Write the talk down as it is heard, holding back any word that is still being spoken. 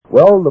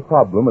Well, the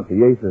problem at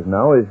the Aces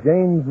now is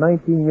Jane's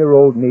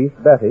 19-year-old niece,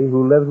 Betty,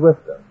 who lives with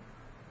them.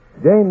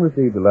 Jane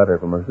received a letter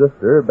from her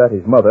sister,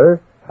 Betty's mother,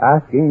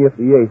 asking if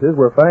the Aces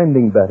were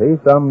finding Betty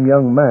some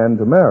young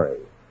man to marry.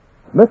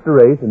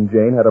 Mr. Ace and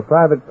Jane had a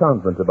private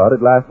conference about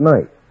it last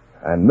night,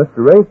 and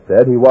Mr. Ace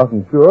said he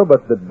wasn't sure,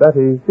 but that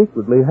Betty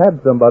secretly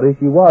had somebody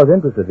she was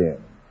interested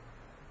in.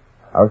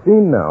 Our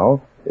scene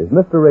now is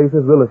Mr.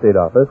 Ace's real estate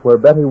office, where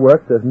Betty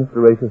works as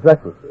Mr. Ace's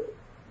secretary.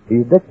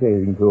 He's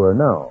dictating to her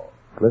now.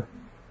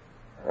 Listen.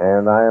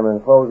 And I am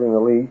enclosing the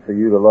lease for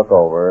you to look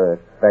over,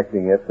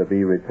 expecting it to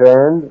be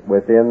returned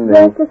within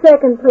the... Just a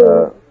second,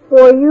 please.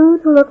 For you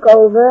to look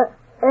over,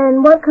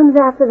 and what comes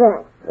after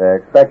that?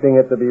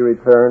 Expecting it to be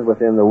returned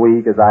within the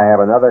week, as I have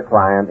another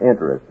client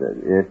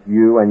interested. If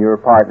you and your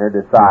partner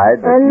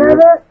decide that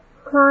Another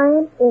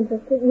client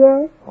interested,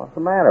 yes? What's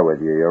the matter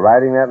with you? You're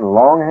writing that in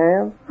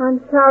longhand?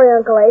 I'm sorry,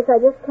 Uncle Ace. I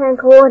just can't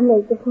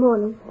coordinate this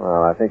morning.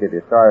 Well, I think if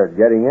you started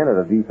getting in at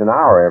a decent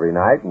hour every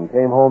night and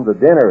came home to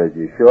dinner as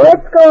you should...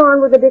 Let's go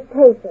on with the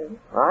dictation.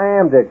 I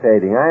am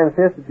dictating. I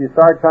insist that you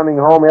start coming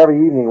home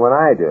every evening when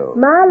I do.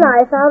 My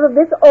life out of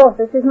this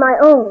office is my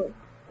own.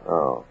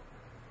 Oh.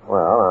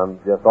 Well,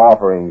 I'm just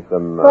offering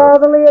some...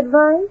 Fatherly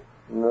advice?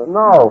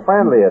 No,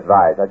 friendly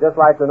advice. I'd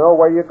just like to know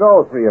where you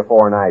go 3 or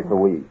 4 nights a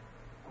week.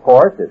 Of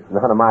course, it's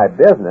none of my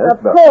business,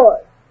 Of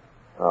course.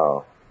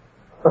 Oh.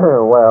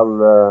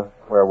 Well,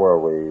 where were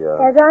we?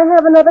 As I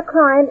have another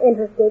client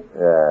interested.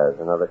 Yes,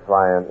 another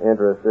client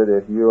interested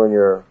if you and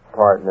your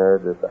partner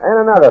decide.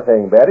 And another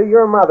thing, Betty,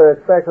 your mother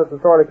expects us to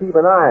sort of keep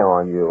an eye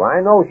on you. I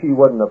know she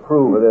wouldn't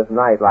approve of this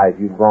nightlife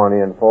you've gone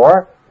in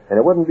for, and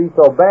it wouldn't be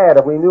so bad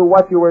if we knew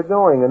what you were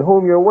doing and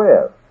whom you're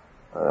with.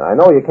 I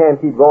know you can't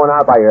keep going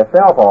out by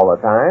yourself all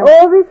the time.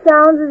 All this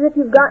sounds as if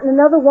you've gotten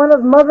another one of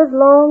Mother's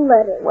long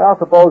letters. Well,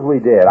 suppose we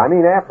did. I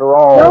mean, after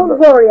all... Don't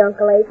worry,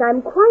 Uncle Ace.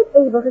 I'm quite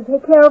able to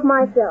take care of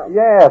myself.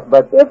 Yes,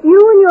 but... If you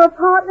and your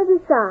partner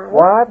decide...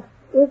 What?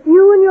 If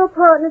you and your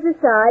partner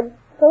decide...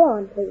 Go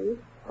on, please.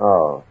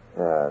 Oh,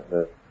 yes.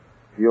 If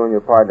you and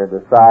your partner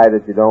decide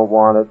that you don't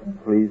want it,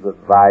 please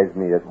advise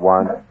me at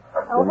once.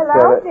 Oh,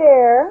 hello,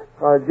 dear.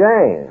 Oh,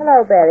 Jane.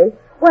 Hello, Betty.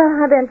 Well,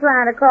 I've been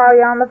trying to call you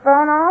on the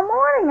phone all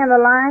morning, and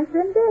the line's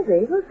been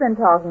busy. Who's been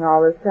talking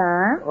all this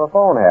time? Well, the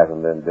phone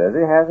hasn't been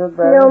busy, has it,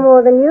 Betty? No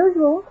more than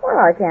usual.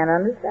 Well, I can't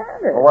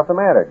understand it. Well, what's the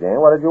matter,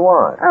 Jane? What did you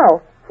want?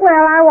 Oh,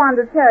 well, I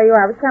wanted to tell you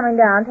I was coming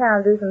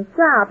downtown to do some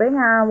shopping, and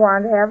I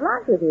wanted to have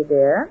lunch with you,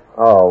 dear.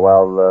 Oh,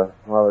 well,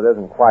 it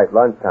isn't quite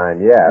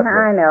lunchtime yet.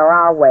 I know.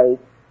 I'll wait.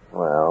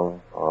 Well,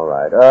 all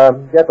right.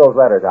 Get those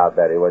letters out,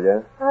 Betty, will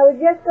you? I was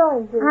just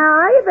going to. How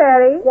are you,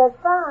 Betty?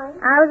 Just fine.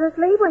 I was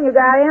asleep when you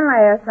got in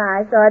last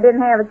night, so I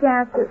didn't have a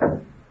chance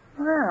to...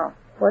 Well,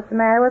 what's the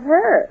matter with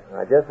her?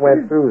 I just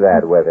went through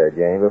that with her,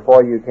 Jane,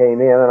 before you came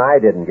in, and I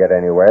didn't get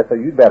anywhere, so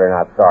you'd better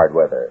not start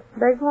with her.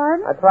 Beg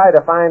pardon? I tried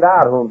to find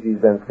out whom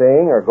she's been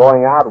seeing or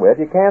going out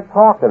with. You can't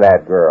talk to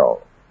that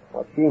girl.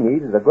 What she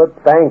needs is a good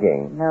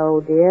spanking. No,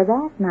 dear,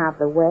 that's not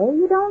the way.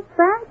 You don't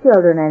spank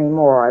children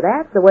anymore.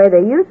 That's the way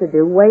they used to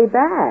do way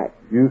back.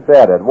 You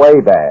said it,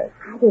 way back.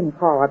 I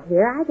didn't call up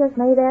here. I just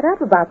made that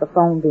up about the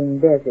phone being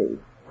busy.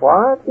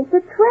 What? It's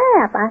a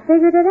trap. I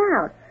figured it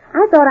out.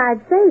 I thought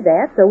I'd say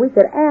that so we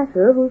could ask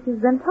her who she's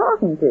been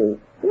talking to.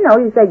 You know,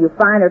 you said you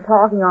find her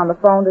talking on the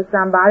phone to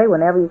somebody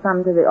whenever you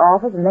come to the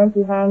office, and then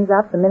she hangs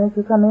up the minute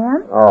you come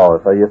in? Oh,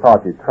 so you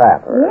thought you'd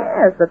trap her.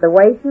 Yes, but the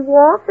way she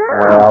walked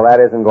out... Well, that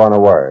isn't going to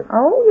work.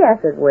 Oh, yes,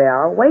 it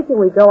will. Wait till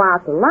we go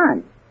out to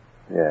lunch.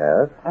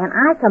 Yes. And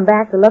I come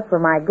back to look for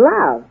my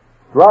glove.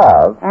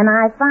 Glove? And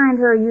I find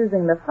her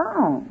using the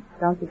phone.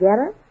 Don't you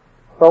get it?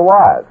 So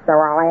what? So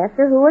I'll ask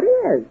her who it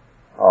is.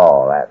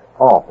 Oh, that's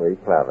awfully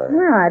clever.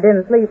 Well, I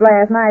didn't sleep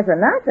last night for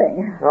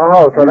nothing.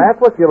 Oh, so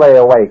that's what you lay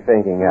awake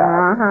thinking of.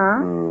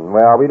 Uh-huh.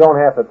 Well, we don't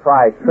have to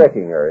try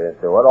tricking her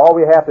into it. All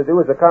we have to do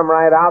is to come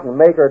right out and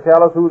make her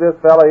tell us who this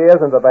fella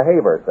is and to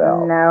behave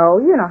herself.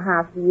 No, you know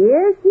how she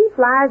is. She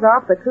flies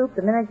off the coop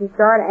the minute you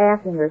start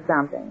asking her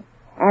something.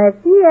 And if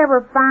she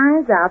ever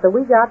finds out that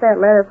we got that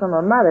letter from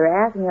her mother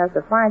asking us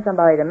to find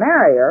somebody to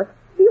marry her,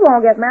 she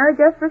won't get married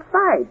just for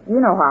spite. You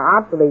know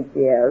how obsolete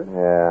she is.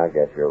 Yeah, I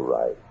guess you're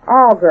right.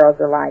 All girls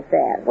are like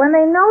that. When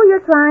they know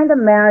you're trying to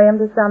marry them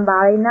to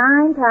somebody,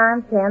 9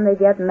 times 10 they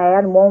get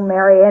mad and won't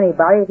marry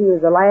anybody if he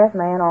was the last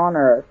man on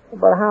earth.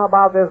 But how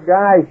about this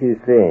guy she's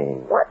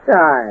seeing? What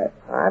guy?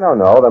 I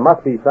don't know. There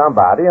must be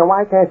somebody, and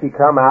why can't she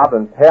come out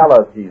and tell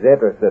us she's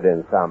interested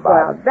in somebody?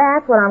 Well,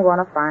 that's what I'm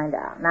going to find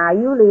out. Now,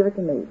 you leave it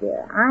to me,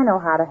 dear. I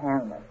know how to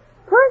handle it.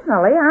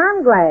 Personally,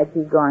 I'm glad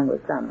she's going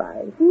with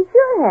somebody. She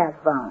sure has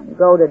fun.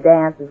 Go to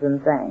dances and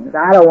things.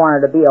 I don't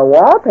want her to be a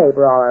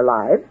wallpaper all her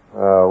life.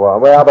 Well,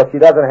 but she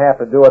doesn't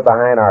have to do it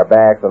behind our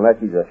backs unless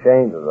she's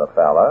ashamed of the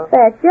fella.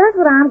 That's just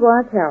what I'm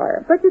going to tell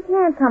her. But you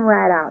can't come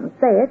right out and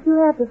say it. You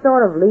have to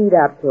sort of lead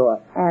up to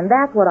it. And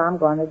that's what I'm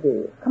going to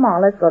do. Come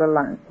on, let's go to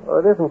lunch.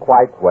 Well, it isn't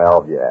quite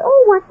 12 yet.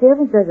 Oh, what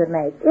difference does it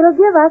make? It'll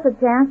give us a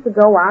chance to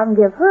go out and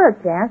give her a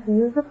chance to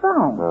use the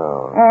phone.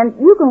 Oh. And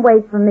you can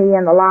wait for me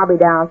in the lobby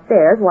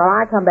downstairs while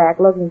I come back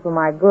looking for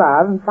my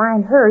glove and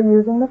find her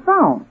using the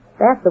phone.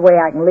 That's the way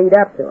I can lead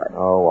up to it.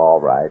 Oh,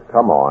 all right.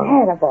 Come on.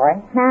 Atta boy.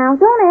 Now,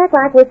 don't act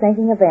like we're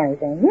thinking of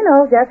anything. You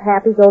know, just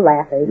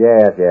happy-go-lucky.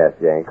 Yes,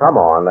 Jane. Come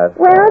on, let's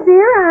Well, go.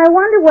 dear, I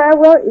wonder where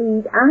we'll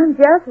eat. I'm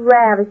just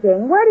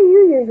ravishing. Where do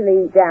you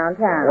usually eat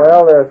downtown?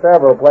 Well, there are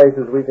several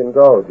places we can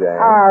go, Jane.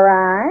 All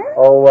right.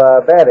 Oh,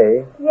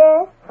 Betty,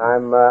 Yes?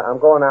 I'm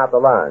going out to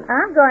lunch.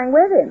 I'm going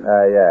with him.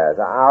 Yes.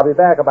 I'll be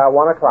back about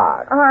 1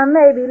 o'clock. Or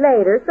maybe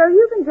later, so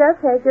you can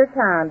just take your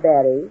time,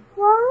 Betty.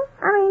 What?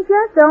 I mean,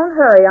 just don't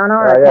hurry on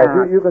our Yes,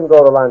 account. you can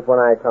go to lunch when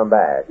I come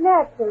back.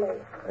 Naturally.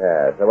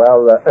 Yes.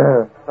 Well,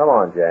 come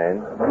on, Jane.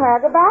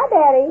 Goodbye,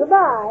 Betty.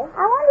 Goodbye.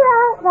 I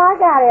wonder if I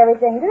got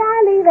everything. Did I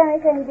leave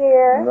anything,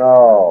 dear?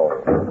 No.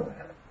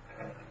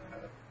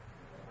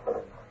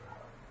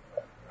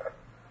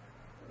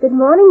 Good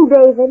morning,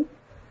 David.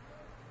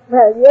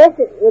 Well, yes,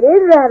 it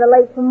is rather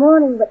late for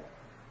morning, but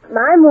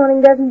my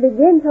morning doesn't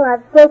begin till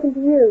I've spoken to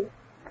you.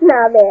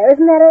 Now there,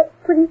 isn't that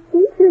a pretty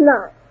speech or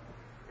not?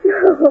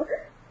 What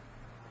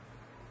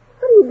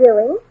are you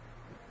doing?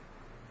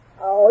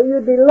 Oh,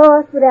 you'd be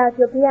lost without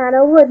your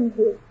piano, wouldn't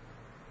you?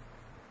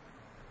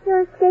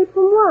 Your escape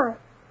from what?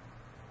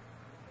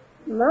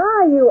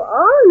 My, you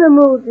are in the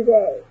mood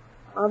today.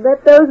 I'll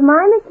bet those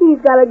minor keys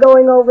got it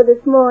going over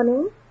this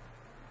morning.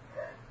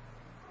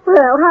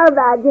 Well, how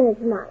about dinner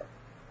tonight?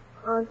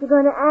 Aren't you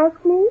going to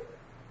ask me?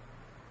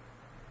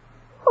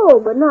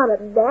 Oh, but not a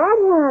bad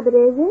habit,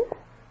 is it?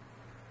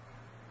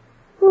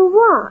 Well,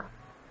 what?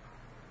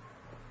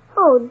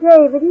 Oh,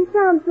 David, you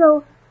sound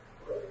so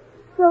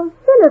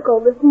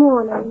cynical this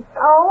morning.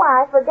 Oh,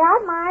 I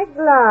forgot my I'll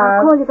glove.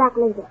 call you back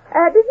later.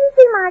 Did you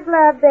see my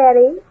glove,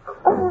 Betty?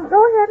 Oh, go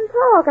ahead and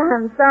talk.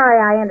 I'm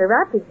sorry I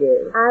interrupted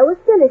you. I was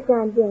finished,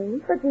 Aunt Jane.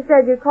 But you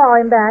said you'd call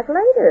him back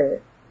later.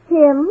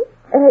 Him?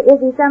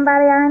 Is he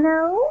somebody I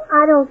know?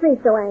 I don't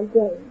think so, Aunt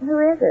Jane. Who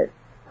is it?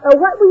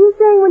 What were you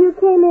saying when you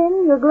came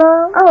in? Your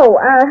glove? Oh,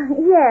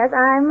 yes,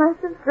 I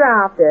must have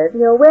dropped it.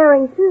 You're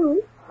wearing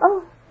two.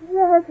 Oh,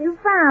 yes, you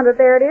found it.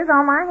 There it is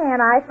on my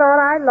hand. I thought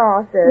I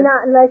lost it.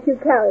 Not unless you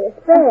carry a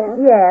spare.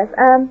 Yes,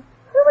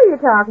 who were you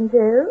talking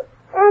to?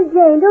 Aunt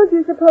Jane, don't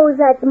you suppose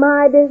that's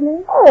my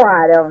business? Oh,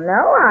 I don't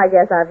know. I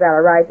guess I've got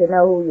a right to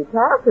know who you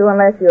talk to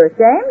unless you're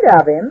ashamed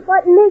of him.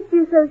 What makes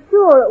you so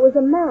sure it was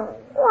a man?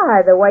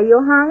 Why, the way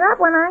you hung up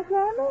when I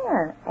came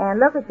in. And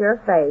look at your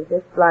face.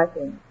 It's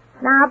blushing.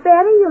 Now,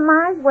 Betty, you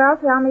might as well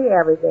tell me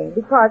everything,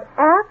 because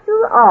after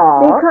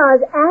all... Because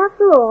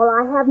after all,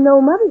 I have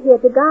no mother here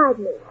to guide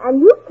me,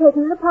 and you've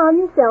taken it upon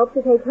yourself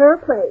to take her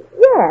place.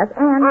 Yes,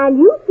 And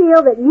you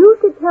feel that you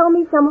should tell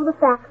me some of the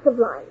facts of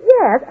life.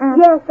 Yes, and...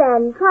 Yes,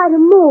 and try to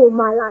mold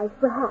my life,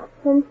 perhaps,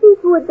 and see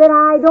to it that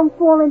I don't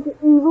fall into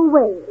evil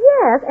ways.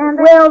 Yes, and...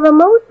 Well, the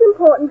most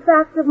important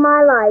fact of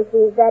my life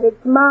is that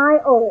it's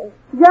my own,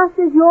 just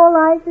as your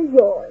life is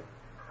yours.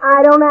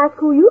 I don't ask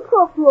who you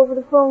talk to over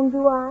the phone,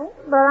 do I?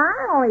 But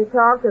I only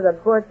talk to the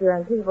butcher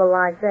and people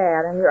like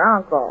that, and your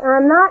uncle.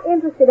 I'm not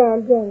interested,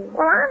 Aunt Jane.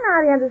 Well, I'm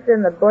not interested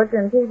in the butcher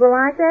and people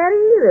like that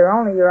either,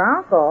 only your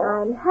uncle.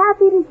 I'm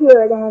happy to hear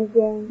it, Aunt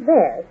Jane.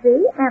 There,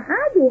 see? And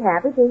I'd be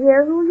happy to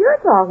hear who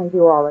you're talking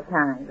to all the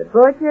time. The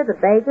butcher, the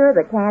baker,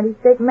 the candy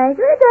stick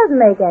maker. It doesn't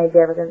make any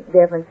difference,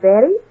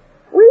 Betty.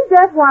 We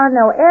just want to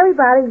know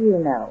everybody you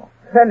know.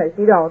 Goodness,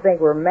 you don't think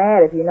we're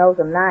mad if you know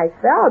some nice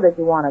fellow that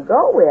you want to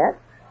go with.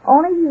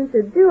 Only you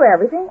should do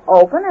everything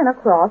open and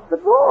across the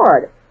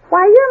board.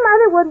 Why, your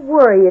mother would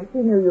worry if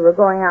she knew you were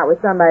going out with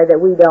somebody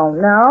that we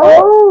don't know.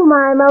 Oh,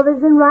 my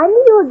mother's been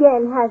writing you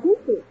again, hasn't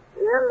she?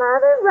 Your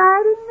mother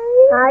writing me?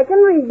 I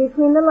can read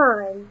between the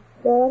lines.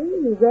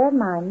 Betty, you read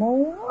my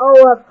mail?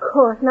 Oh, of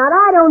course not.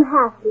 I don't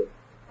have to.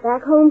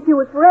 Back home she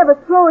was forever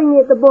throwing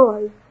me at the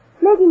boys,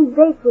 making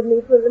dates with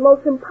me for the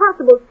most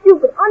impossible,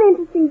 stupid,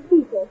 uninteresting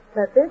people.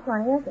 But this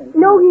one isn't.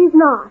 No, he's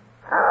not.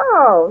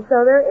 Oh,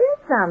 so there is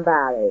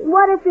somebody.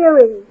 What if there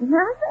is?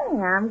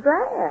 Nothing. I'm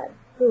glad.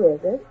 Who is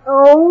it?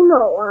 Oh,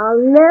 no, I'll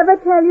never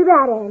tell you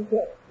that, Aunt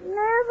Jane.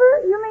 Never?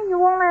 You mean you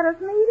won't let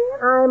us meet him?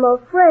 I'm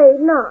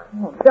afraid not.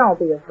 Oh, don't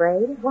be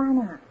afraid. Why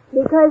not?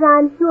 Because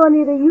I'm sure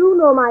neither you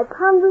nor my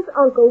ponderous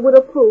uncle would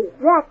approve.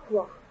 That's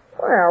why.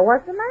 Well,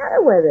 what's the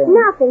matter with him?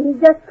 Nothing.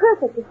 He's just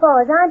perfect as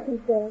far as I'm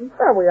concerned.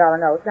 Well, we ought to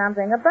know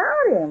something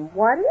about him.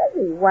 What is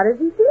he? What does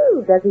he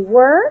do? Does he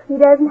work? He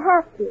doesn't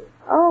have to.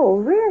 Oh,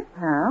 rich,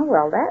 huh?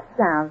 Well, that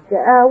sounds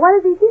good. What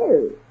does he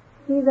do?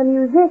 He's a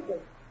musician.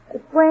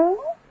 Swing?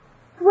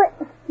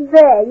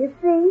 There, you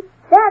see?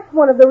 That's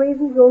one of the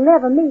reasons you'll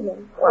never meet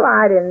him. Well,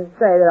 I didn't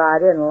say that I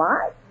didn't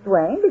like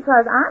swing,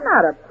 because I'm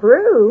not a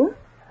prude.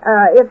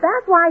 If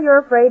that's why you're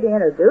afraid to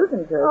introduce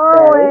him to us,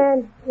 Oh, Betty.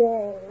 Aunt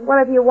Jane.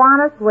 Well, if you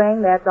want to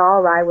swing, that's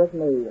all right with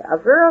me. A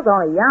girl's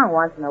only young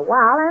once in a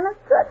while, and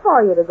it's good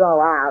for you to go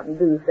out and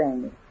do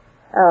things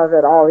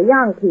that all the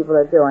young people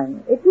are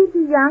doing. It keeps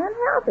you young and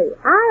healthy.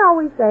 I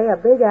always say a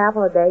big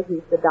apple a day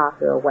keeps the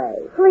doctor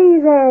away. Please,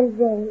 Aunt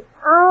Jane.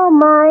 Our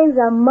minds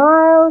are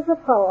miles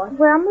apart.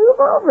 Well, move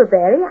over,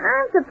 Betty.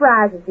 I'm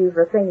surprised at you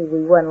for thinking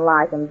we wouldn't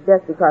like him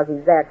just because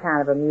he's that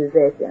kind of a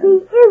musician. He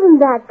isn't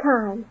that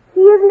kind.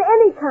 He isn't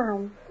any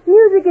kind.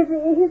 Music is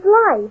his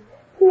life.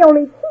 He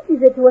only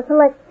teaches it to a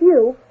select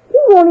few. He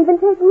won't even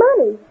take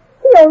money.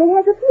 He only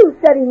has a few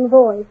studying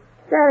voice.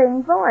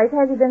 Studying voice?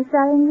 Has he been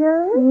studying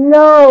yours?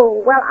 No.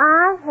 Well,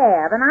 I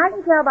have, and I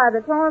can tell by the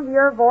tone of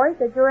your voice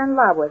that you're in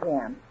love with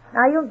him.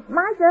 Now, you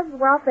might just as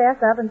well fess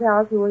up and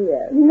tell us who he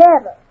is.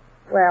 Never.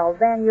 Well,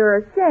 then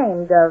you're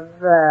ashamed of,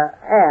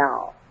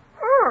 Al.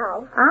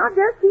 Al? I'll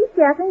just keep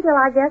guessing till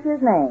I guess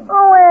his name.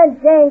 Oh,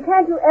 Aunt Jane,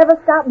 can't you ever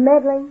stop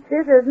meddling?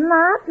 This is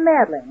not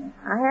meddling.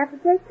 I have to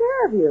take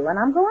care of you, and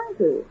I'm going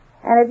to.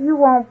 And if you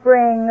won't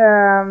bring,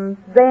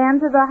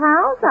 Ben to the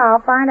house,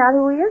 I'll find out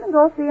who he is and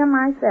go see him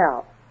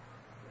myself.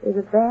 Is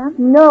it Ben?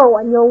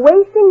 No, and you're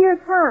wasting your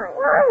time.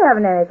 Well, I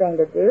haven't anything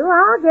to do.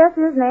 I'll guess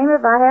his name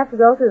if I have to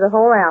go through the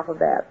whole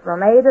alphabet,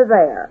 from A to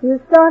there. You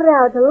started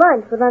out to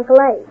lunch with Uncle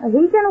Abe.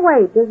 He can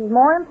wait. This is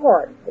more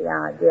important,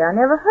 Aunt dear. I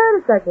never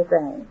heard of such a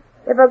thing.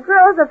 If a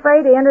girl's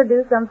afraid to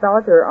introduce some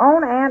fellow to her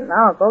own aunt and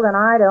uncle, then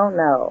I don't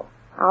know.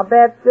 I'll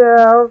bet,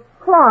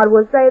 Claude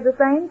would say the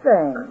same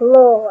thing.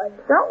 Claude.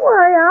 Don't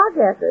worry, I'll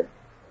guess it.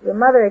 Your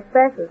mother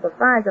expects us to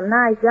find some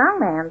nice young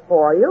man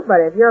for you,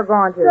 but if you're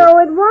going to... So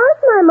it was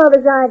my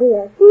mother's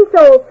idea. She's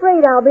so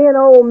afraid I'll be an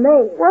old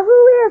maid. Well, who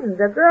isn't?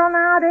 A girl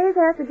nowadays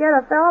has to get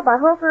a fellow by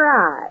hook or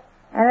eye.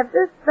 And if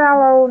this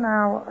fellow,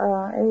 now,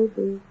 A,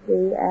 B,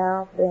 C,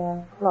 Al,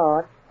 Ben,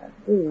 Claude,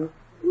 D,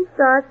 he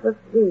starts with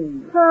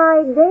D.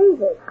 Try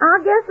David.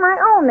 I'll guess my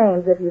own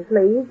names, if you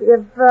please.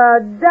 If,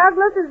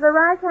 Douglas is the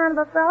right kind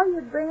of a fellow,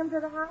 you'd bring him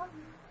to the house?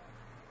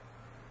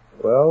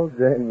 Well,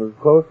 Jane was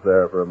close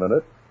there for a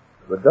minute.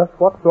 But just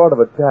what sort of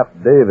a chap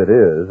David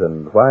is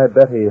and why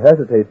Betty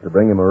hesitates to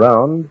bring him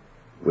around,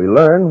 we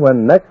learn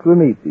when next we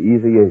meet the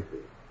Easy Aces.